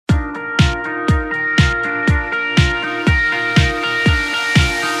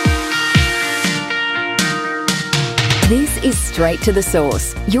is Straight to the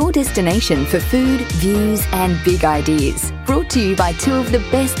Source, your destination for food, views and big ideas. Brought to you by two of the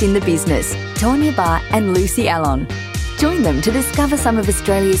best in the business, Tonya Barr and Lucy Allon. Join them to discover some of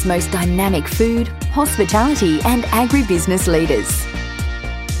Australia's most dynamic food, hospitality and agribusiness leaders.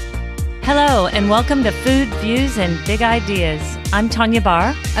 Hello and welcome to Food, Views and Big Ideas. I'm Tonya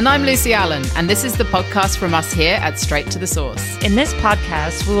Barr. And I'm Lucy Allon, and this is the podcast from us here at Straight to the Source. In this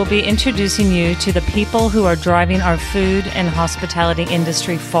podcast, we will be introducing you to the people who are driving our food and hospitality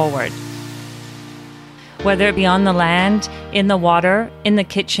industry forward. Whether it be on the land, in the water, in the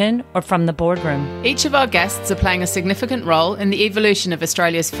kitchen, or from the boardroom. Each of our guests are playing a significant role in the evolution of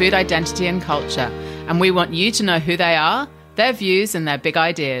Australia's food identity and culture, and we want you to know who they are, their views and their big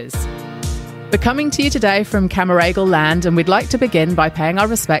ideas. We're coming to you today from Cammeraygal land, and we'd like to begin by paying our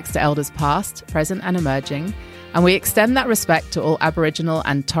respects to elders past, present and emerging, and we extend that respect to all Aboriginal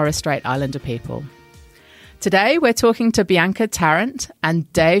and Torres Strait Islander people. Today we're talking to Bianca Tarrant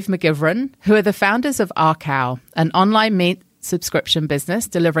and Dave McGivern, who are the founders of Our Cow, an online meat subscription business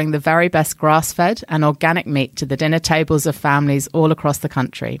delivering the very best grass-fed and organic meat to the dinner tables of families all across the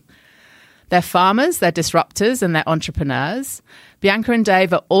country. They're farmers, they're disruptors and they're entrepreneurs. Bianca and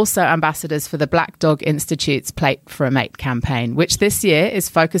Dave are also ambassadors for the Black Dog Institute's Plate for a Mate campaign, which this year is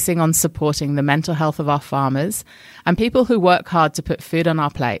focusing on supporting the mental health of our farmers and people who work hard to put food on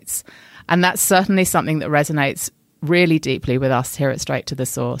our plates. And that's certainly something that resonates really deeply with us here at Straight to the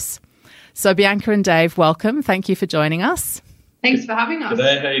Source. So Bianca and Dave, welcome. Thank you for joining us. Thanks for having us.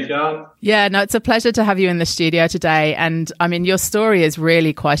 Today, how you going? Yeah, no, it's a pleasure to have you in the studio today. And I mean, your story is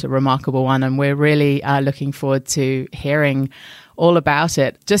really quite a remarkable one, and we're really looking forward to hearing all about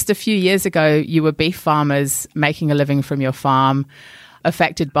it. Just a few years ago, you were beef farmers making a living from your farm,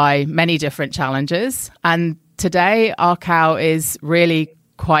 affected by many different challenges. And today, Our Cow is really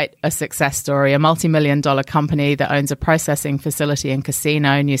quite a success story, a multi-million-dollar company that owns a processing facility in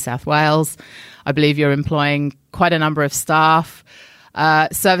Casino, New South Wales. I believe you're employing quite a number of staff,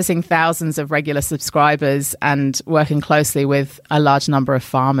 servicing thousands of regular subscribers and working closely with a large number of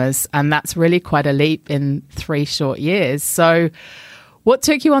farmers. And that's really quite a leap in 3 short years. So what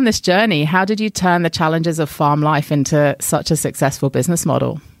took you on this journey? How did you turn the challenges of farm life into such a successful business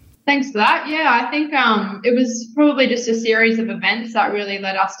model? Thanks for that. Yeah, I think it was probably just a series of events that really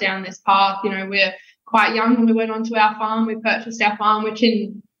led us down this path. You know, we're quite young when we went onto our farm. We purchased our farm, which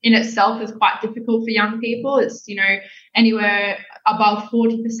in itself is quite difficult for young people. It's, you know, anywhere above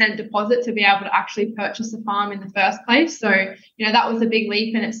 40% deposit to be able to actually purchase a farm in the first place. So, you know, that was a big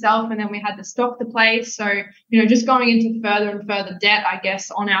leap in itself. And then we had to stock the place. So, you know, just going into further and further debt, I guess,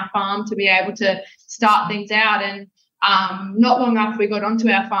 on our farm to be able to start things out. And not long after we got onto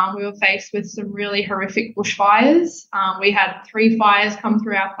our farm, we were faced with some really horrific bushfires. We had 3 fires come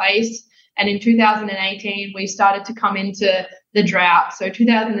through our place. And in 2018, we started to come into the drought. So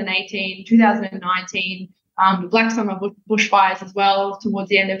 2018, 2019, Black Summer bushfires as well towards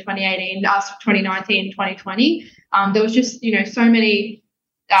the end of 2018, 2019, 2020. There was just, you know, so many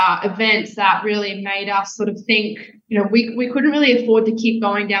events that really made us sort of think, you know, we couldn't really afford to keep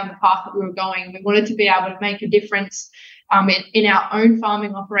going down the path that we were going. We wanted to be able to make a difference in our own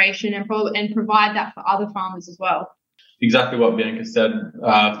farming operation and provide that for other farmers as well. Exactly what Bianca said.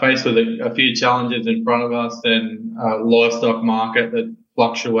 Faced with a few challenges in front of us and a livestock market that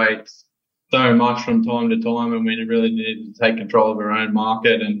fluctuates so much from time to time, and we really needed to take control of our own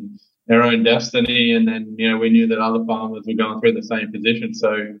market and our own destiny. And then, you know, we knew that other farmers were going through the same position.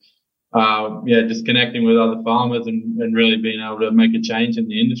 So, just connecting with other farmers and really being able to make a change in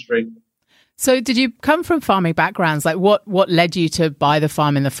the industry. So did you come from farming backgrounds? Like what led you to buy the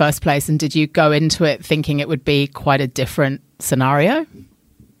farm in the first place? And did you go into it thinking it would be quite a different scenario?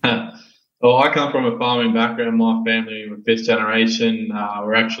 Well, I come from a farming background. My family were 5th generation.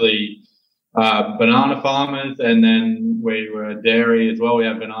 We're actually banana farmers, and then we were dairy as well. We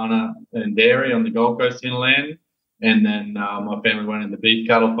have banana and dairy on the Gold Coast hinterland. And then my family went into beef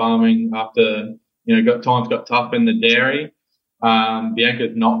cattle farming after, you know, times got tough in the dairy.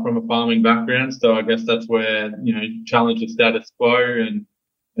 Bianca's not from a farming background, so I guess that's where, you know, challenged the status quo and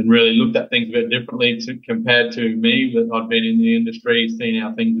really looked at things a bit differently compared to me, that I'd been in the industry, seen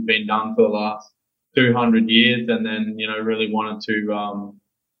how things have been done for the last 200 years, and then, you know, really wanted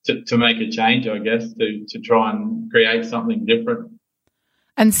to make a change, I guess, to try and create something different.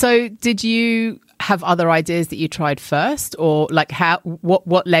 And so did you have other ideas that you tried first, or like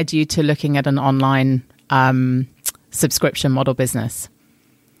what led you to looking at an online subscription model business?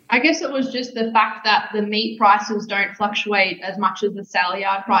 I guess it was just the fact that the meat prices don't fluctuate as much as the sale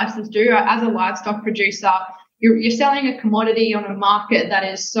yard prices do. As a livestock producer, you're selling a commodity on a market that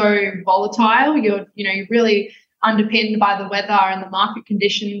is so volatile. You really underpinned by the weather and the market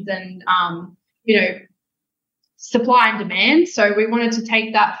conditions and, supply and demand. So we wanted to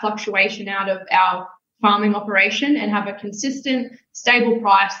take that fluctuation out of our farming operation and have a consistent, stable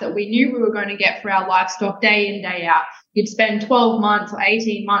price that we knew we were going to get for our livestock day in, day out. You'd spend 12 months or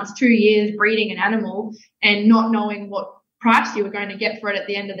 18 months, 2 years breeding an animal and not knowing what price you were going to get for it at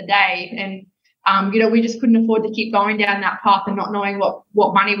the end of the day. And, we just couldn't afford to keep going down that path and not knowing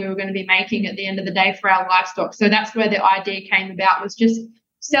what money we were going to be making at the end of the day for our livestock. So that's where the idea came about, was just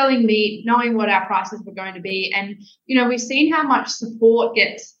selling meat, knowing what our prices were going to be. And, we've seen how much support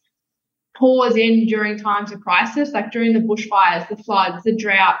pours in during times of crisis, like during the bushfires, the floods, the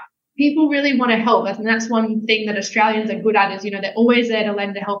drought. People really want to help us. And that's one thing that Australians are good at is, they're always there to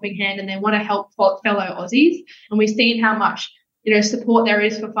lend a helping hand and they want to help fellow Aussies. And we've seen how much, support there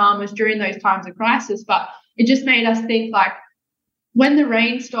is for farmers during those times of crisis. But it just made us think, like, when the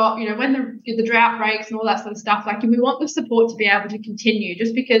rain stops, when the drought breaks and all that sort of stuff, like, we want the support to be able to continue.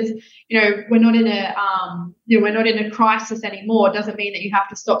 Just because, we're not in a crisis anymore doesn't mean that you have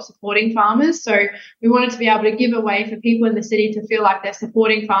to stop supporting farmers. So we wanted to be able to give a way for people in the city to feel like they're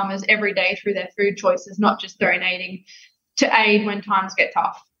supporting farmers every day through their food choices, not just donating to aid when times get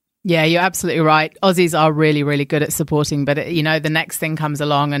tough. Yeah, you're absolutely right. Aussies are really, really good at supporting, but, the next thing comes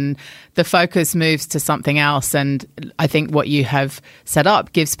along and the focus moves to something else. And I think what you have set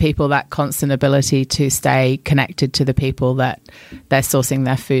up gives people that constant ability to stay connected to the people that they're sourcing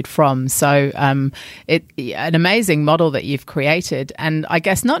their food from. So an amazing model that you've created. And I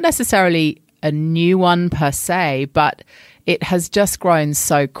guess not necessarily a new one per se, but it has just grown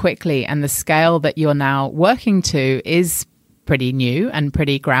so quickly. And the scale that you're now working to is pretty new and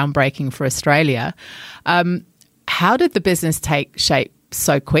pretty groundbreaking for Australia. How did the business take shape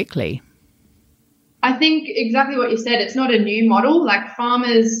so quickly? I think exactly what you said. It's not a new model. Like,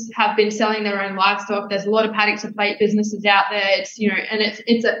 farmers have been selling their own livestock. There's a lot of paddock to plate businesses out there. It's, and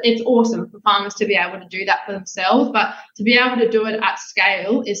it's awesome for farmers to be able to do that for themselves. But to be able to do it at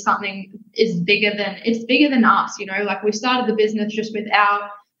scale is bigger than us. Like, we started the business just with our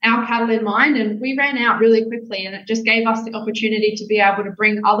cattle in mind, and we ran out really quickly, and it just gave us the opportunity to be able to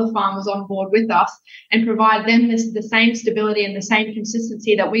bring other farmers on board with us and provide them the same stability and the same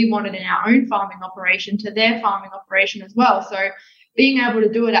consistency that we wanted in our own farming operation to their farming operation as well. So being able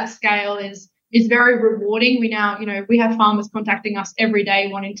to do it at scale is very rewarding. We now, we have farmers contacting us every day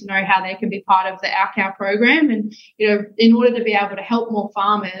wanting to know how they can be part of the Our Cow program. And, in order to be able to help more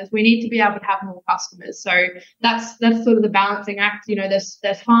farmers, we need to be able to have more customers. So that's sort of the balancing act.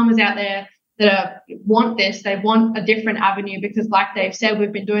 There's farmers out there that want this. They want a different avenue because, like Dave said,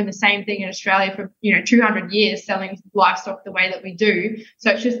 we've been doing the same thing in Australia for 200 years, selling livestock the way that we do.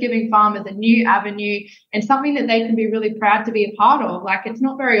 So it's just giving farmers a new avenue and something that they can be really proud to be a part of. Like, it's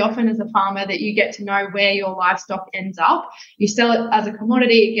not very often as a farmer that you get to know where your livestock ends up. You sell it as a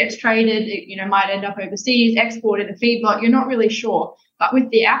commodity, it gets traded, it might end up overseas, exported a feedlot. You're not really sure. But with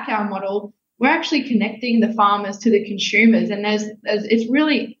the Our Cow model, we're actually connecting the farmers to the consumers, and it's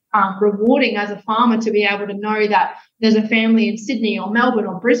really rewarding as a farmer to be able to know that there's a family in Sydney or Melbourne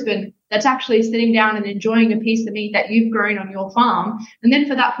or Brisbane that's actually sitting down and enjoying a piece of meat that you've grown on your farm. And then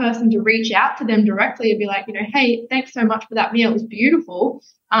for that person to reach out to them directly and be like, hey, thanks so much for that meal. It was beautiful.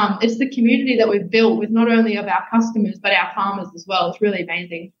 It's the community that we've built with not only of our customers, but our farmers as well. It's really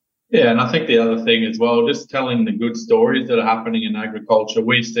amazing. Yeah, and I think the other thing as well, just telling the good stories that are happening in agriculture.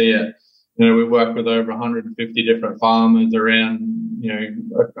 We see it. We work with over 150 different farmers around,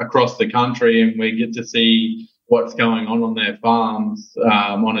 across the country, and we get to see what's going on their farms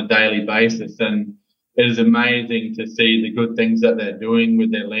on a daily basis. And it is amazing to see the good things that they're doing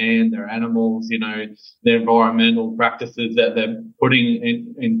with their land, their animals, the environmental practices that they're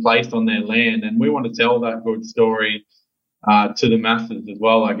putting in place on their land. And we want to tell that good story to the masses as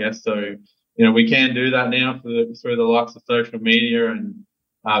well, I guess. So, we can do that now through the likes of social media and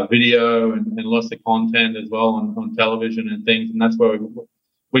video and lots of content as well on television and things. And that's where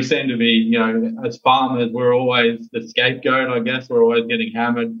we seem to be, as farmers, we're always the scapegoat, I guess. We're always getting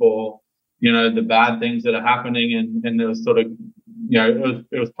hammered for, the bad things that are happening. And there was sort of,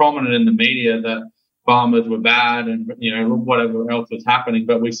 it was prominent in the media that farmers were bad and, whatever else was happening.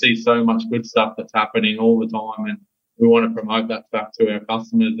 But we see so much good stuff that's happening all the time. And we want to promote that back to our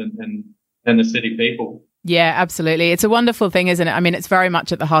customers and the city people. Yeah, absolutely. It's a wonderful thing, isn't it? I mean, it's very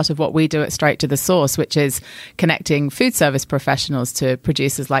much at the heart of what we do at Straight to the Source, which is connecting food service professionals to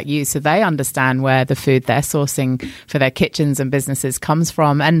producers like you so they understand where the food they're sourcing for their kitchens and businesses comes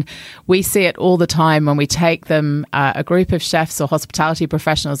from. And we see it all the time when we take them, a group of chefs or hospitality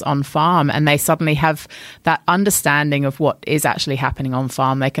professionals on farm, and they suddenly have that understanding of what is actually happening on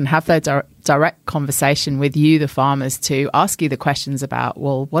farm. They can have direct conversation with you, the farmers, to ask you the questions about,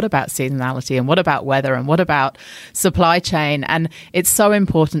 well, what about seasonality and what about weather and what about supply chain? And it's so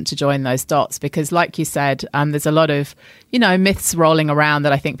important to join those dots because, like you said, there's a lot of, myths rolling around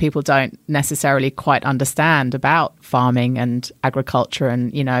that I think people don't necessarily quite understand about farming and agriculture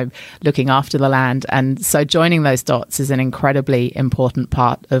and, looking after the land. And so joining those dots is an incredibly important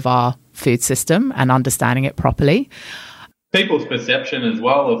part of our food system and understanding it properly. People's perception as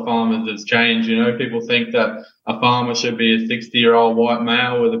well of farmers has changed. People think that a farmer should be a 60-year-old white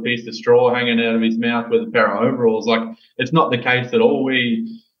male with a piece of straw hanging out of his mouth with a pair of overalls. Like, it's not the case at all. We're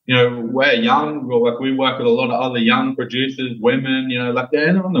young. We work with a lot of other young producers, women,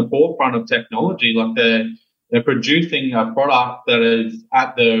 they're on the forefront of technology. Like, they're producing a product that is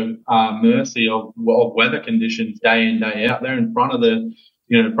at the mercy of weather conditions day in, day out. They're in front of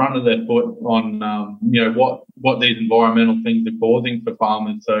their foot on, what these environmental things are causing for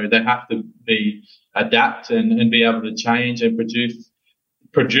farmers. So they have to adapt and be able to change and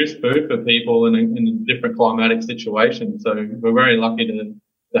produce food for people in different climatic situations. So we're very lucky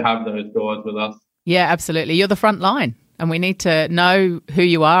to have those guys with us. Yeah, absolutely. You're the front line. And we need to know who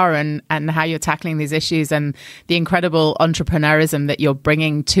you are and how you're tackling these issues and the incredible entrepreneurism that you're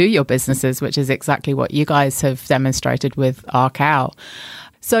bringing to your businesses, which is exactly what you guys have demonstrated with Our Cow.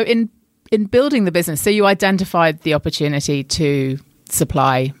 So in building the business, so you identified the opportunity to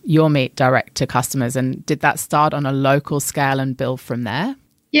supply your meat direct to customers. And did that start on a local scale and build from there?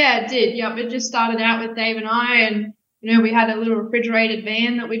 Yeah, it did. Yep. It just started out with Dave and I, and we had a little refrigerated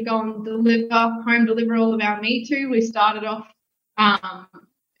van that we'd go and home deliver all of our meat to. We started off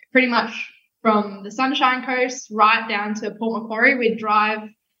pretty much from the Sunshine Coast right down to Port Macquarie. We'd drive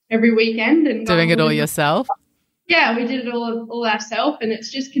every weekend and doing it all yourself. Yeah, we did it all ourselves, and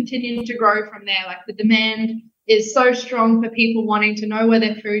it's just continued to grow from there. Like, the demand is so strong for people wanting to know where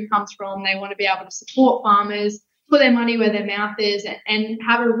their food comes from. They want to be able to support farmers, put their money where their mouth is, and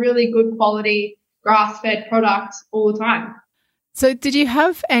have a really good quality grass-fed product all the time. So did you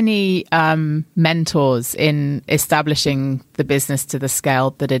have any mentors in establishing the business to the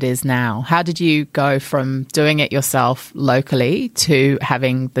scale that it is now? How did you go from doing it yourself locally to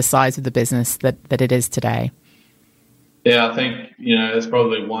having the size of the business that it is today? Yeah, I think, there's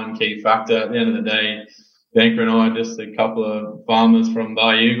probably one key factor. At the end of the day, Bianca and I are just a couple of farmers from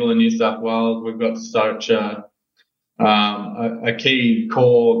Barugal in New South Wales. We've got such a key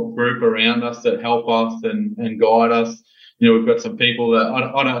core group around us that help us and guide us. We've got some people that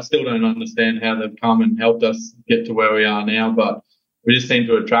I still don't understand how they've come and helped us get to where we are now, but we just seem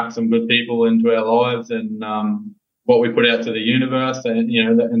to attract some good people into our lives and what we put out to the universe,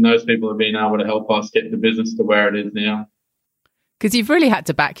 and those people have been able to help us get the business to where it is now. Because you've really had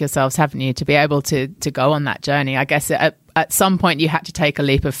to back yourselves, haven't you, to be able to go on that journey? I guess at some point you had to take a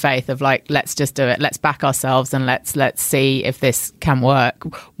leap of faith of like, let's just do it. Let's back ourselves and let's see if this can work.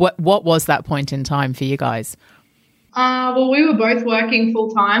 What was that point in time for you guys? Well, we were both working full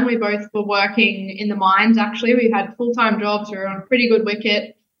time. We both were working in the mines, actually. We had full-time jobs. We were on a pretty good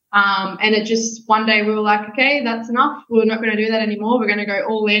wicket. And it just, one day we were like, okay, that's enough. We're not going to do that anymore. We're going to go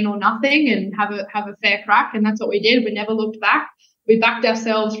all in or nothing and have a fair crack. And that's what we did. We never looked back. We backed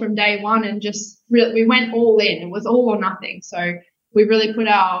ourselves from day one and just really, we went all in. It was all or nothing. So we really put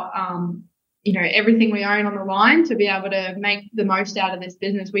our, everything we own on the line to be able to make the most out of this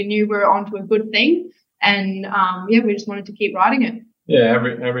business. We knew we were onto a good thing, and we just wanted to keep riding it. Yeah,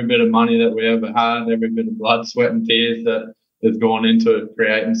 every bit of money that we ever had, every bit of blood, sweat, and tears that has gone into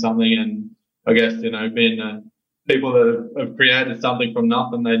creating something. And I guess being people that have created something from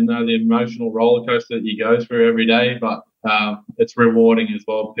nothing, they know the emotional roller coaster that you go through every day, but it's rewarding as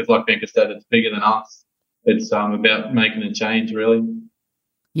well because, like Bianca said, it's bigger than us. It's about making a change, really.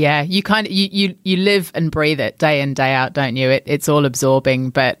 Yeah, you kind of you live and breathe it day in, day out, don't you? It's all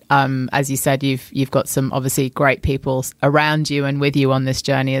absorbing, but as you said, you've got some obviously great people around you and with you on this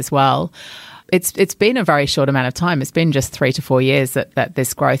journey as well. It's been a very short amount of time. It's been just 3 to 4 years that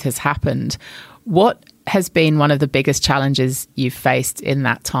this growth has happened. What has been one of the biggest challenges you've faced in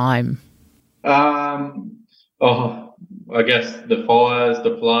that time? I guess the fires,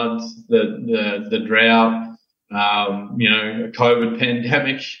 the floods, the drought, COVID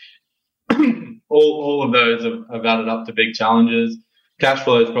pandemic, all of those have added up to big challenges. Cash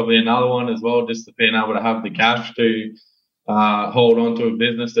flow is probably another one as well, just being able to have the cash to hold on to a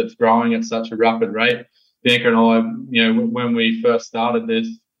business that's growing at such a rapid rate. Bianca and I, when we first started this,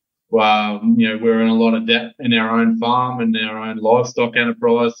 we were in a lot of debt in our own farm and our own livestock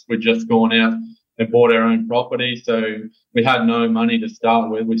enterprise. We'd just gone out and bought our own property, so we had no money to start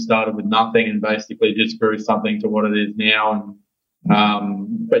with. We started with nothing and basically just grew something to what it is now.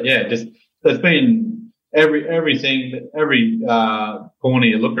 And just there's been every corner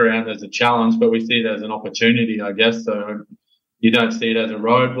you look around, there's a challenge, but we see it as an opportunity, I guess. So you don't see it as a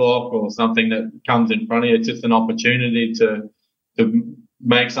roadblock or something that comes in front of you. It's just an opportunity to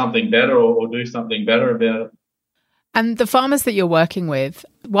make something better or do something better about it. And the farmers that you're working with,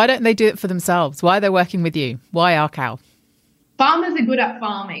 why don't they do it for themselves? Why are they working with you? Why our cow? Farmers are good at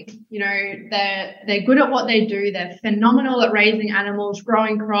farming. They're good at what they do. They're phenomenal at raising animals,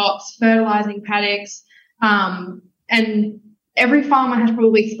 growing crops, fertilizing paddocks. And every farmer has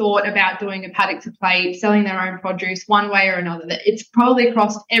probably thought about doing a paddock to plate, selling their own produce one way or another. It's probably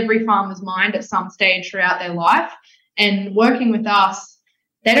crossed every farmer's mind at some stage throughout their life. And working with us,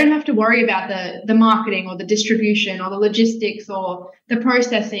 they don't have to worry about the marketing or the distribution or the logistics or the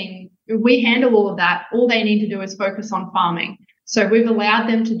processing. We handle all of that. All they need to do is focus on farming. So we've allowed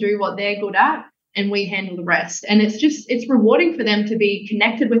them to do what they're good at, and we handle the rest. And it's rewarding for them to be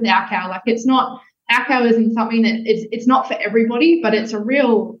connected with our cow. Like, our cow isn't something that it's not for everybody, but it's a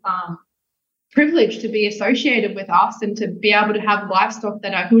real privilege to be associated with us and to be able to have livestock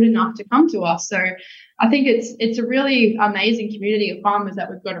that are good enough to come to us. So I think it's a really amazing community of farmers that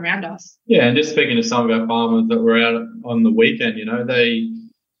we've got around us. Yeah, and just speaking to some of our farmers that were out on the weekend,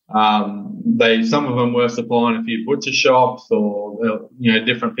 some of them were supplying a few butcher shops or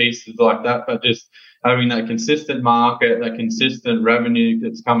different pieces like that, but just having that consistent market, that consistent revenue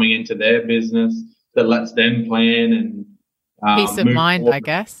that's coming into their business that lets them plan and peace of mind, I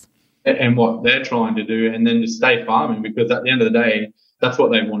guess, and what they're trying to do, and then just stay farming, because at the end of the day, that's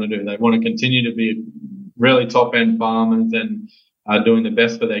what they want to do. They want to continue to be really top end farmers and doing the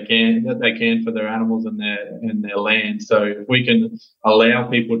best that they can for their animals and their land. So if we can allow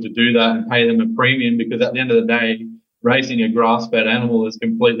people to do that and pay them a premium, because at the end of the day, raising a grass-fed animal is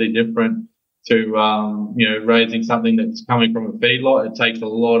completely different to raising something that's coming from a feedlot. It takes a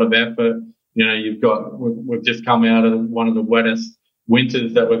lot of effort. We've just come out of one of the wettest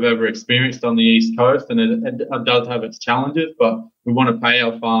winters that we've ever experienced on the East Coast, and it does have its challenges, but we want to pay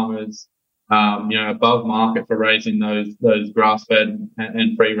our farmers above market for raising those grass-fed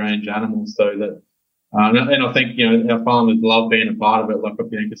and free-range animals, so that and I think our farmers love being a part of it, like what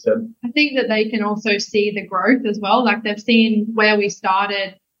Bianca said. I think that they can also see the growth as well. Like, they've seen where we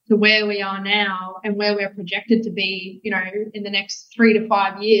started to where we are now and where we're projected to be, in the next 3 to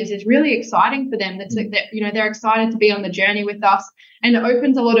 5 years is really exciting for them. They're excited to be on the journey with us, and it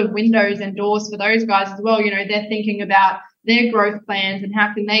opens a lot of windows and doors for those guys as well. They're thinking about their growth plans and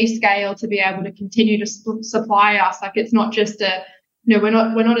how can they scale to be able to continue to supply us. Like, it's not just we're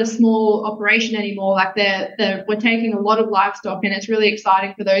not a small operation anymore. Like, we're taking a lot of livestock, and it's really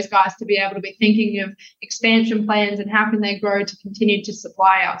exciting for those guys to be able to be thinking of expansion plans and how can they grow to continue to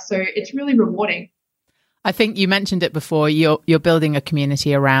supply us. So it's really rewarding. I think you mentioned it before, you're building a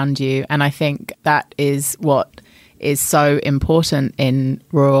community around you, and I think that is what is so important in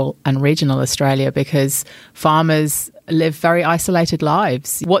rural and regional Australia, because farmers live very isolated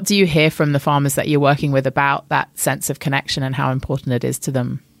lives. What do you hear from the farmers that you're working with about that sense of connection and how important it is to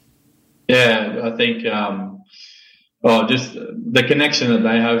them? Yeah, I think just the connection that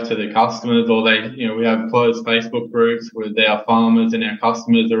they have to the customers, or we have closed Facebook groups with our farmers, and our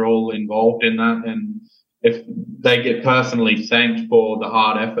customers are all involved in that. And if they get personally thanked for the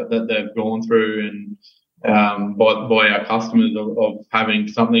hard effort that they've gone through, and by our customers of having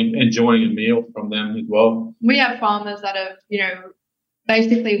something, enjoying a meal from them as well. We have farmers that have,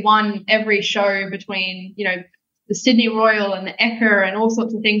 basically won every show between, the Sydney Royal and the Ekka and all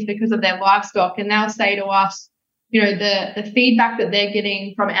sorts of things because of their livestock. And they'll say to us, the feedback that they're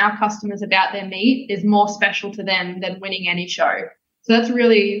getting from our customers about their meat is more special to them than winning any show. So that's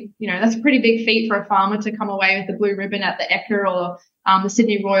really, that's a pretty big feat for a farmer to come away with the blue ribbon at the Ekka or the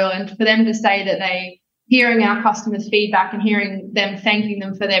Sydney Royal, and for them to say that hearing our customers' feedback and hearing them thanking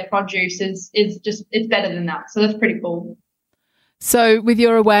them for their produce is it's better than that. So that's pretty cool. So with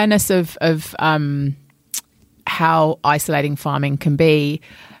your awareness of how isolating farming can be,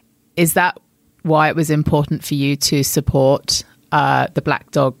 is that why it was important for you to support the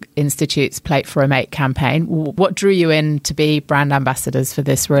Black Dog Institute's Plate for a Mate campaign? What drew you in to be brand ambassadors for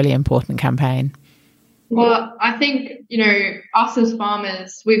this really important campaign? Well, I think, us as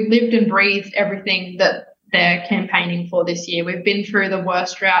farmers, we've lived and breathed everything that they're campaigning for this year. We've been through the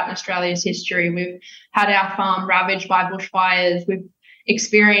worst drought in Australia's history. We've had our farm ravaged by bushfires. We've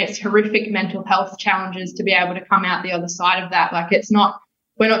experienced horrific mental health challenges to be able to come out the other side of that. Like,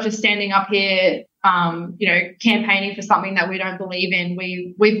 we're not just standing up here, campaigning for something that we don't believe in.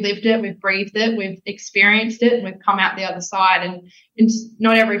 We've lived it, we've breathed it, we've experienced it, and we've come out the other side. And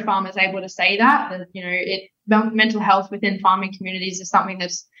not every farmer is able to say that. Mental health within farming communities is something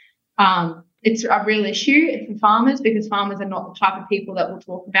that's it's a real issue for farmers, because farmers are not the type of people that will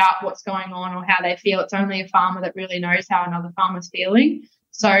talk about what's going on or how they feel. It's only a farmer that really knows how another farmer's feeling.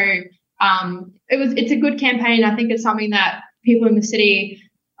 So it's a good campaign. I think it's something that people in the city,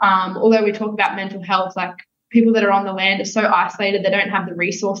 although we talk about mental health, like people that are on the land are so isolated, they don't have the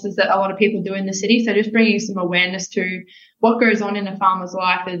resources that a lot of people do in the city. So just bringing some awareness to what goes on in a farmer's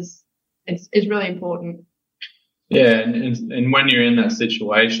life is really important. Yeah, and when you're in that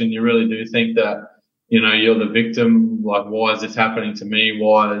situation, you really do think that, you're the victim. Like, why is this happening to me?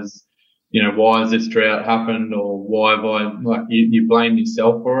 Why has this drought happened? Or why have I, like, you blame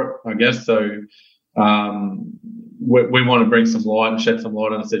yourself for it, I guess. So we want to bring some light and shed some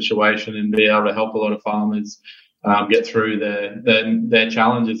light on the situation and be able to help a lot of farmers get through their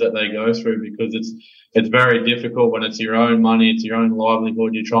challenges that they go through, because it's very difficult when it's your own money, it's your own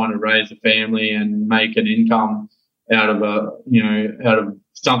livelihood. You're trying to raise a family and make an income out of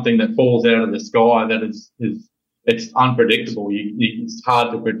something that falls out of the sky that is it's unpredictable. It's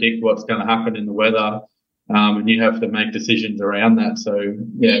hard to predict what's going to happen in the weather, and you have to make decisions around that. So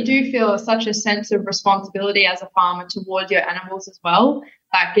yeah, you do feel such a sense of responsibility as a farmer towards your animals as well.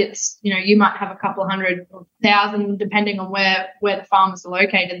 Like, it's, you might have a couple hundred or 1,000, depending on where the farmers are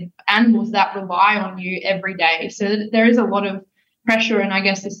located, animals that rely on you every day. So there is a lot of pressure and, I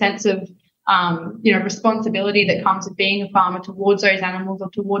guess, a sense of responsibility that comes with being a farmer towards those animals or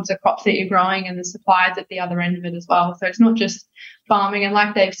towards the crops that you're growing and the supplies at the other end of it as well. So it's not just farming. And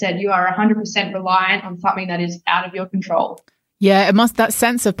like Dave said, you are 100% reliant on something that is out of your control. Yeah, that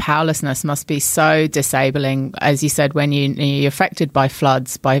sense of powerlessness must be so disabling, as you said, when you're affected by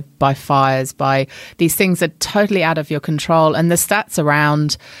floods, by fires, by these things that are totally out of your control. And the stats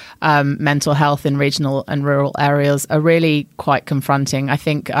around mental health in regional and rural areas are really quite confronting. I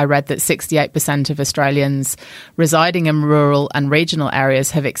think I read that 68% of Australians residing in rural and regional areas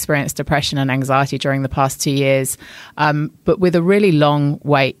have experienced depression and anxiety during the past 2 years, but with a really long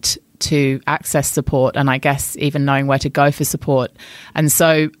wait to access support, and I guess even knowing where to go for support. And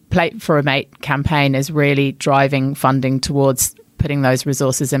so Plate for a Mate campaign is really driving funding towards putting those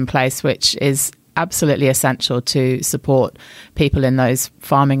resources in place, which is absolutely essential to support people in those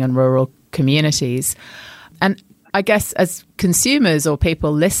farming and rural communities. And I guess as consumers or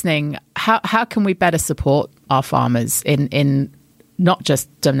people listening, how can we better support our farmers in not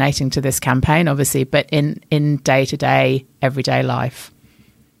just donating to this campaign, obviously, but in day-to-day, everyday life?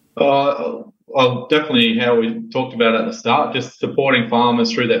 Definitely how we talked about at the start, just supporting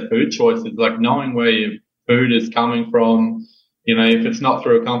farmers through their food choices, like knowing where your food is coming from. If it's not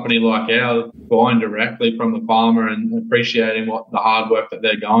through a company like ours, buying directly from the farmer and appreciating what the hard work that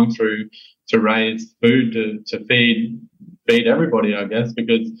they're going through to raise food to feed everybody, I guess,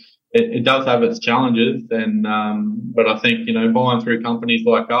 because it does have its challenges. And but I think buying through companies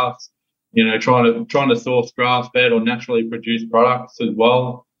like us, trying to source grass-fed or naturally produced products as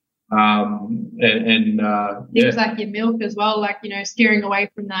well. Things like your milk as well, like, steering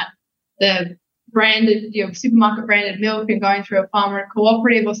away from the branded, supermarket branded milk and going through a farmer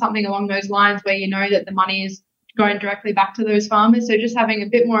cooperative or something along those lines where that the money is going directly back to those farmers. So just having a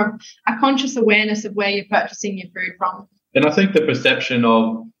bit more of a conscious awareness of where you're purchasing your food from. And I think the perception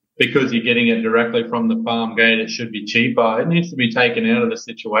of, because you're getting it directly from the farm gate, it should be cheaper. It needs to be taken out of the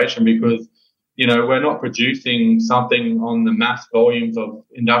situation, because we're not producing something on the mass volumes of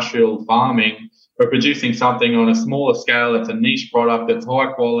industrial farming. We're producing something on a smaller scale. It's a niche product that's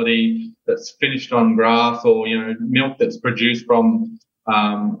high quality, that's finished on grass, or, milk that's produced from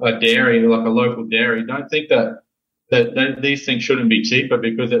a dairy, like a local dairy. Don't think that these things shouldn't be cheaper,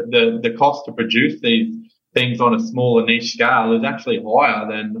 because the cost to produce these things on a smaller niche scale is actually higher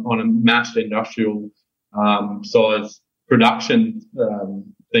than on a mass industrial size production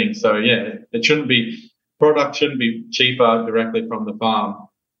thing. So yeah, product shouldn't be cheaper directly from the farm.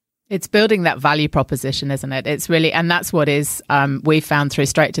 It's building that value proposition, isn't it? It's really, and that's what is we found through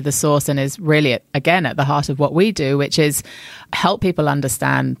Straight to the Source, and is really again at the heart of what we do, which is help people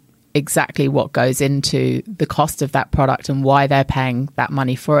understand exactly what goes into the cost of that product and why they're paying that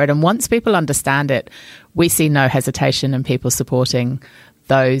money for it. And once people understand it, we see no hesitation in people supporting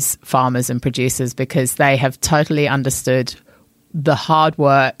those farmers and producers, because they have totally understood the hard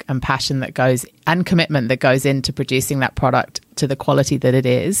work and passion that goes, and commitment that goes into producing that product to the quality that it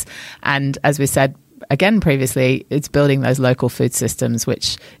is. And as we said again previously, it's building those local food systems,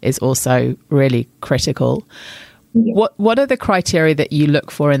 which is also really critical. Yeah. What are the criteria that you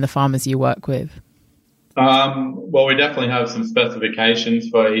look for in the farmers you work with? Well, we definitely have some specifications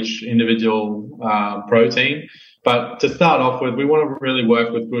for each individual protein. But to start off with, we want to really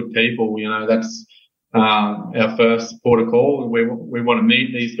work with good people. That's our first port of call. We want to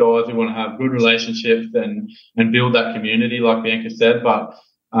meet these guys. We want to have good relationships and build that community, like Bianca said. But,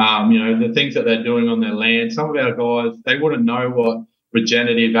 the things that they're doing on their land, some of our guys, they wouldn't know what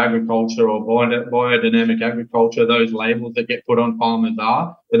regenerative agriculture or biodynamic agriculture, those labels that get put on farmers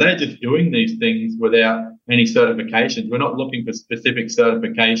are. But they're just doing these things without any certifications. We're not looking for specific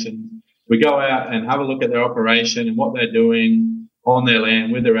certifications. We go out and have a look at their operation and what they're doing on their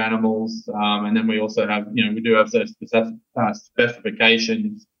land with their animals. And then we also have, we do have those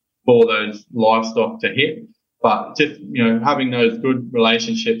specifications for those livestock to hit. But just, having those good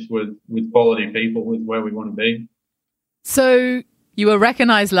relationships with quality people is where we want to be. So you were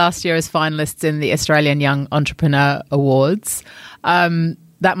recognised last year as finalists in the Australian Young Entrepreneur Awards.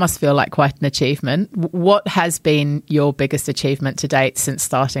 That must feel like quite an achievement. What has been your biggest achievement to date since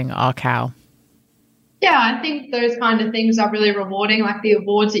starting Our Cow? Yeah, I think those kind of things are really rewarding, like the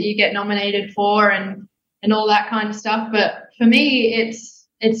awards that you get nominated for and all that kind of stuff. But for me, it's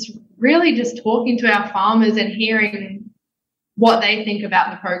really just talking to our farmers and hearing what they think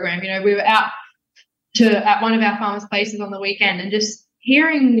about the program. We were out at one of our farmers' places on the weekend and just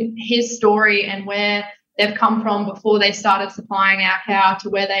hearing his story and where they've come from before they started supplying Our Cow to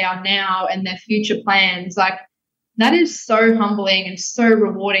where they are now and their future plans. Like, that is so humbling and so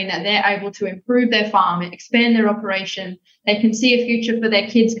rewarding that they're able to improve their farm and expand their operation. They can see a future for their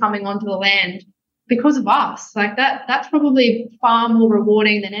kids coming onto the land because of us. Like, that's probably far more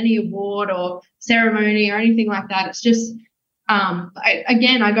rewarding than any award or ceremony or anything like that. It's just,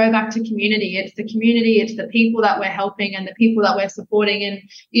 I go back to community. It's the community, it's the people that we're helping and the people that we're supporting. And,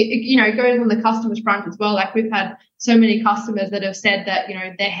 it goes on the customers front as well. Like, we've had so many customers that have said that,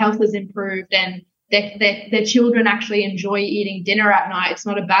 their health has improved and their children actually enjoy eating dinner at night. It's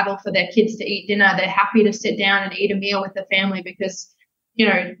not a battle for their kids to eat dinner. They're happy to sit down and eat a meal with the family because,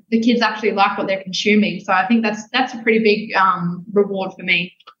 the kids actually like what they're consuming. So I think that's a pretty big reward for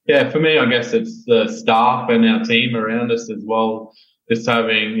me. Yeah, for me, I guess it's the staff and our team around us as well. Just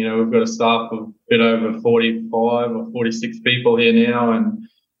having, we've got a staff of a bit over 45 or 46 people here now, and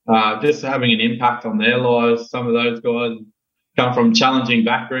just having an impact on their lives. Some of those guys come from challenging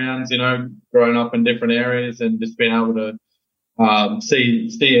backgrounds, growing up in different areas, and just being able to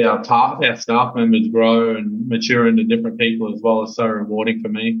see our staff members grow and mature into different people as well is so rewarding for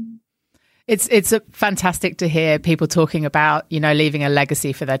me. It's fantastic to hear people talking about, leaving a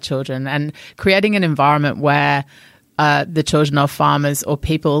legacy for their children and creating an environment where the children of farmers or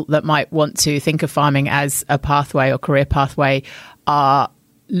people that might want to think of farming as a pathway or career pathway are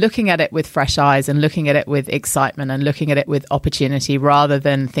looking at it with fresh eyes and looking at it with excitement and looking at it with opportunity rather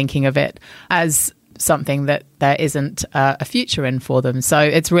than thinking of it as something that there isn't a future in for them. So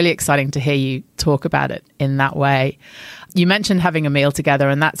it's really exciting to hear you talk about it in that way. You mentioned having a meal together,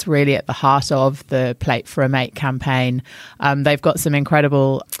 and that's really at the heart of the Plate for a Mate campaign. They've got some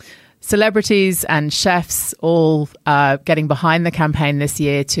incredible celebrities and chefs all getting behind the campaign this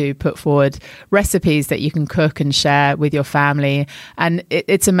year to put forward recipes that you can cook and share with your family. And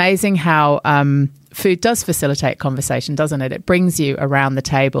it's amazing how food does facilitate conversation, doesn't it? It brings you around the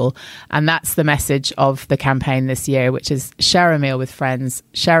table. And that's the message of the campaign this year, which is share a meal with friends,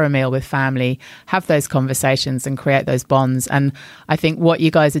 share a meal with family, have those conversations and create those bonds. And I think what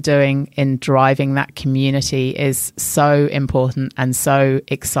you guys are doing in driving that community is so important and so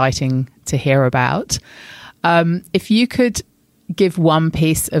exciting to hear about. If you could give one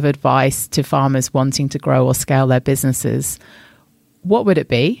piece of advice to farmers wanting to grow or scale their businesses, what would it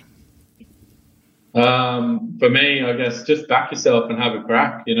be? For me, I guess just back yourself and have a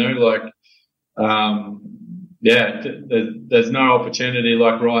crack, there's no opportunity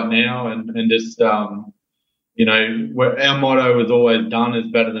like right now, and just, our motto is always done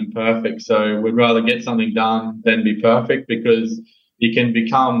is better than perfect. So we'd rather get something done than be perfect, because you can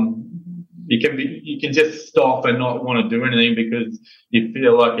just stop and not want to do anything because you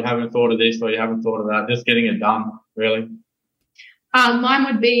feel like you haven't thought of this or you haven't thought of that. Just getting it done, really. Mine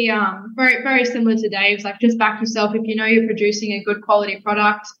would be very, very similar to Dave's, like just back yourself. If you know you're producing a good quality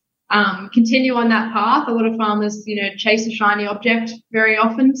product, continue on that path. A lot of farmers, chase a shiny object very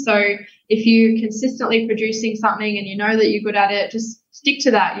often. So if you're consistently producing something and you know that you're good at it, just stick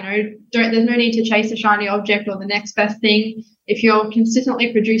to that. There's no need to chase a shiny object or the next best thing. If you're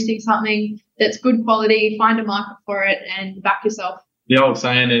consistently producing something that's good quality, find a market for it and back yourself. The old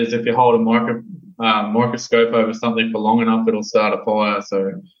saying is, if you hold a microscope over something for long enough, it'll start a fire.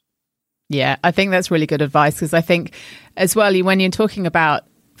 So, yeah, I think that's really good advice, because I think as well, when you're talking about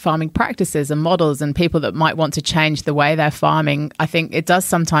farming practices and models and people that might want to change the way they're farming, I think it does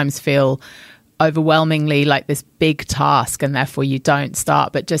sometimes feel overwhelmingly like this big task and therefore you don't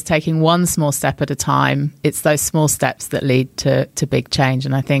start, but just taking one small step at a time. It's those small steps that lead to big change.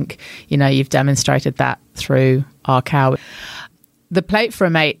 And I think, you've demonstrated that through Our Cow. The Plate for a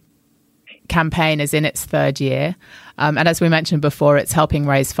Mate campaign is in its third year. And as we mentioned before, it's helping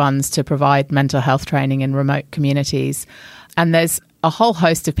raise funds to provide mental health training in remote communities. And there's a whole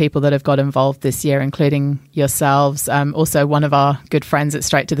host of people that have got involved this year, including yourselves. Also, one of our good friends at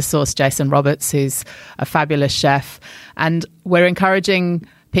Straight to the Source, Jason Roberts, who's a fabulous chef. And we're encouraging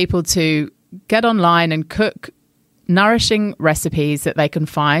people to get online and cook nourishing recipes that they can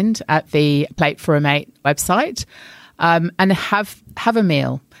find at the Plate for a Mate website, and have a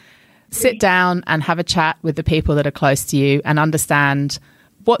meal. Sit down and have a chat with the people that are close to you and understand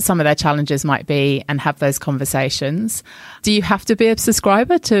what some of their challenges might be and have those conversations. Do you have to be a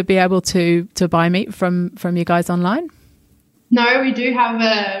subscriber to be able to buy meat from you guys online? No, we do have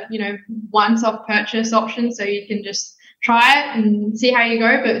a, once-off purchase option, so you can just try it and see how you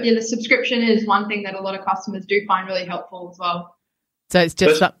go. But the subscription is one thing that a lot of customers do find really helpful as well. So it's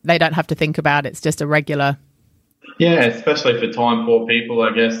just they don't have to think about it. It's just a regular... Yeah, especially for time-poor people,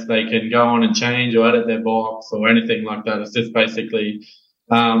 I guess they can go on and change or edit their box or anything like that. It's just basically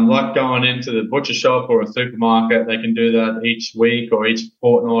like going into the butcher shop or a supermarket. They can do that each week or each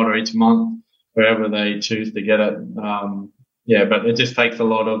fortnight or each month, wherever they choose to get it. But it just takes a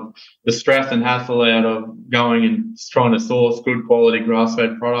lot of the stress and hassle out of going and trying to source good quality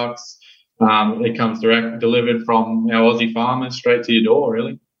grass-fed products. It comes delivered from our Aussie farmers straight to your door,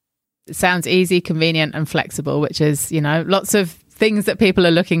 really. It sounds easy, convenient and flexible, which is, lots of things that people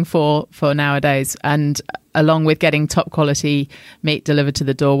are looking for nowadays. And along with getting top quality meat delivered to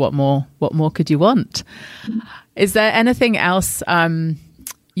the door, what more could you want? Is there anything else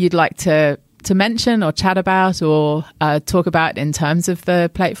you'd like to mention or chat about or talk about in terms of the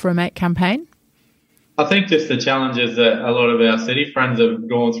Plate for a Mate campaign? I think just the challenges that a lot of our city friends have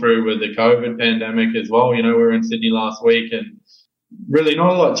gone through with the COVID pandemic as well. We were in Sydney last week and really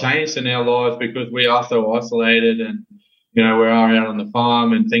not a lot changed in our lives because we are so isolated and, we are out on the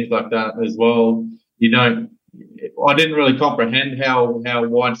farm and things like that as well. I didn't really comprehend how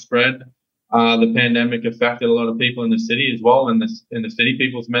widespread the pandemic affected a lot of people in the city as well, and in the city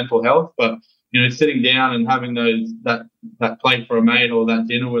people's mental health. But, sitting down and having that plate for a mate or that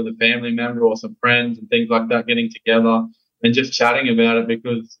dinner with a family member or some friends and things like that, getting together and just chatting about it,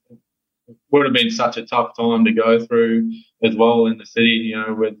 because it would have been such a tough time to go through as well in the city,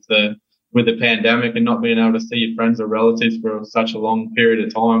 with the pandemic and not being able to see your friends or relatives for such a long period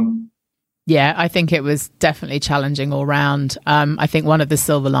of time. Yeah, I think it was definitely challenging all round. I think one of the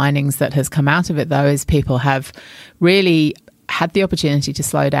silver linings that has come out of it, though, is people have really had the opportunity to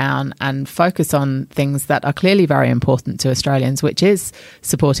slow down and focus on things that are clearly very important to Australians, which is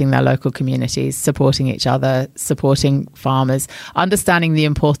supporting their local communities, supporting each other, supporting farmers, understanding the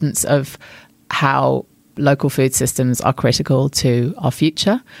importance of how local food systems are critical to our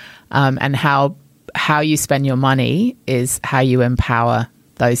future, and how you spend your money is how you empower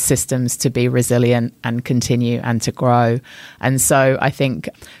those systems to be resilient and continue and to grow. And so I think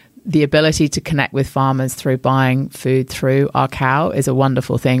the ability to connect with farmers through buying food through Our Cow is a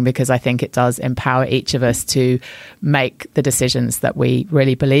wonderful thing, because I think it does empower each of us to make the decisions that we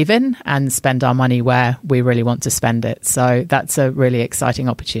really believe in and spend our money where we really want to spend it. So that's a really exciting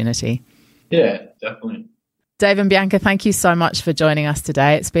opportunity. Yeah, definitely. Dave and Bianca, thank you so much for joining us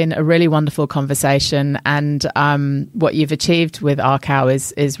today. It's been a really wonderful conversation, and what you've achieved with Our Cow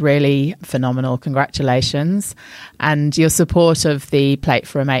is really phenomenal. Congratulations. And your support of the Plate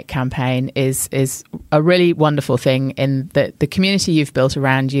for a Mate campaign is a really wonderful thing in the community you've built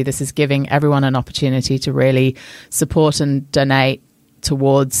around you. This is giving everyone an opportunity to really support and donate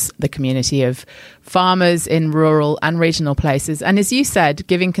towards the community of farmers in rural and regional places. And as you said,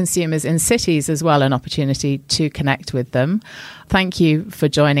 giving consumers in cities as well an opportunity to connect with them. Thank you for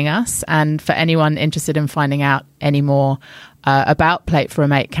joining us. And for anyone interested in finding out any more about Plate for a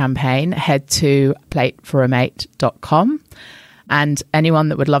Mate campaign, head to plateforamate.com. And anyone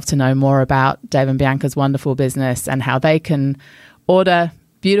that would love to know more about Dave and Bianca's wonderful business and how they can order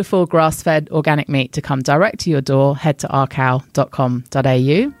beautiful grass-fed organic meat to come direct to your door, head to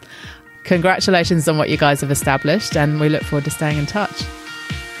ourcow.com.au. Congratulations on what you guys have established, and we look forward to staying in touch.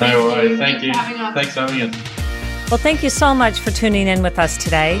 No worries. Thank you. Thanks for having us. Well, thank you so much for tuning in with us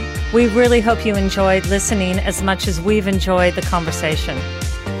today. We really hope you enjoyed listening as much as we've enjoyed the conversation.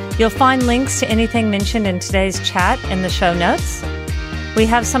 You'll find links to anything mentioned in today's chat in the show notes. We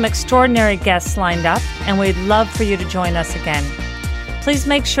have some extraordinary guests lined up, and we'd love for you to join us again. Please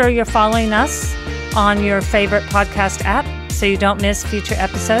make sure you're following us on your favorite podcast app so you don't miss future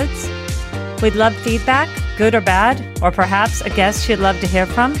episodes. We'd love feedback, good or bad, or perhaps a guest you'd love to hear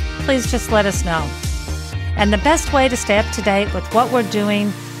from. Please just let us know. And the best way to stay up to date with what we're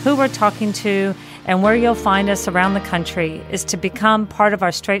doing, who we're talking to, and where you'll find us around the country is to become part of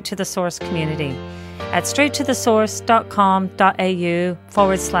our Straight to the Source community at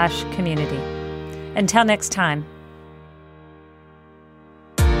straighttothesource.com.au/community. Until next time.